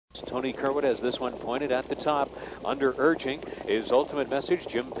Tony Kerwood has this one pointed at the top. Under urging is Ultimate Message.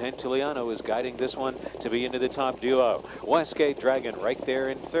 Jim Pantiliano is guiding this one to be into the top duo. Westgate Dragon right there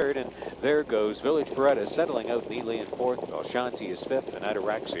in third, and there goes Village Beretta settling out neatly in fourth. Belchanti is fifth, and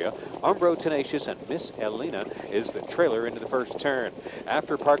Ataraxia. Armbro Tenacious and Miss Elena is the trailer into the first turn.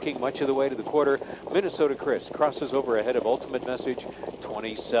 After parking much of the way to the quarter, Minnesota Chris crosses over ahead of Ultimate Message,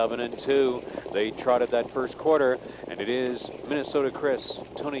 27-2. They trotted that first quarter, and it is Minnesota Chris.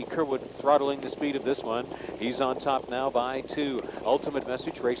 Tony Kerwood throttling the speed of this one. He's on top now by 2. Ultimate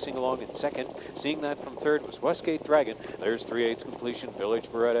Message racing along in second. Seeing that from third was Westgate Dragon. There's 3/8 completion. Village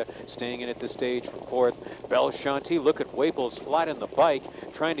Beretta staying in at the stage from fourth. Belchanti, look at Waples flat in the bike,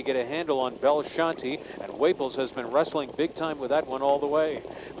 trying to get a handle on Belchanti, and Waples has been wrestling big time with that one all the way.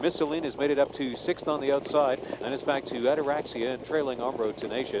 Miss Celine has made it up to sixth on the outside, and it's back to Ataraxia and trailing Armbro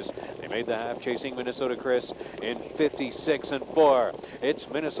Tenacious. They made the half, chasing Minnesota Chris in 56-4. It's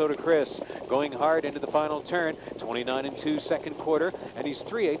Minnesota Chris going hard into the final turn, 29-2 second quarter, and he's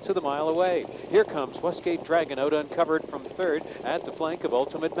 3/8 of the mile away. Here comes Westgate Dragon out uncovered from third at the flank of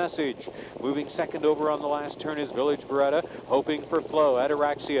Ultimate Message. Moving second over on the last turn is Village Beretta, hoping for flow.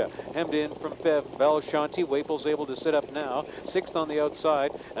 Ataraxia hemmed in from fifth. Belchanti, Waples able to sit up now, sixth on the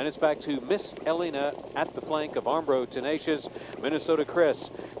outside, and it's back to Miss Elena at the flank of Armbro Tenacious. Minnesota Chris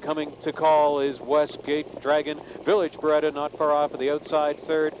coming to call is Westgate Dragon. Village Beretta not far off of the outside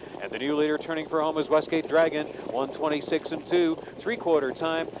third, and the new leader turning for home is Westgate Dragon, 126-2. Three-quarter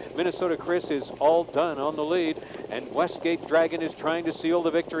time, Minnesota Chris is all done on the lead, and Westgate Dragon is trying to seal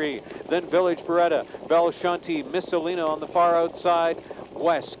the victory. Then Village Beretta, Belchanti, Miss Elena on the far outside.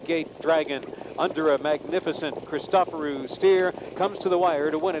 Westgate Dragon, under a magnificent Christoforou steer, comes to the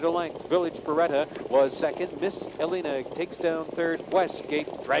wire to win it a length. Village Beretta was second. Miss Elena takes down third.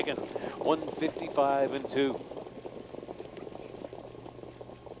 Westgate Dragon, 155-2.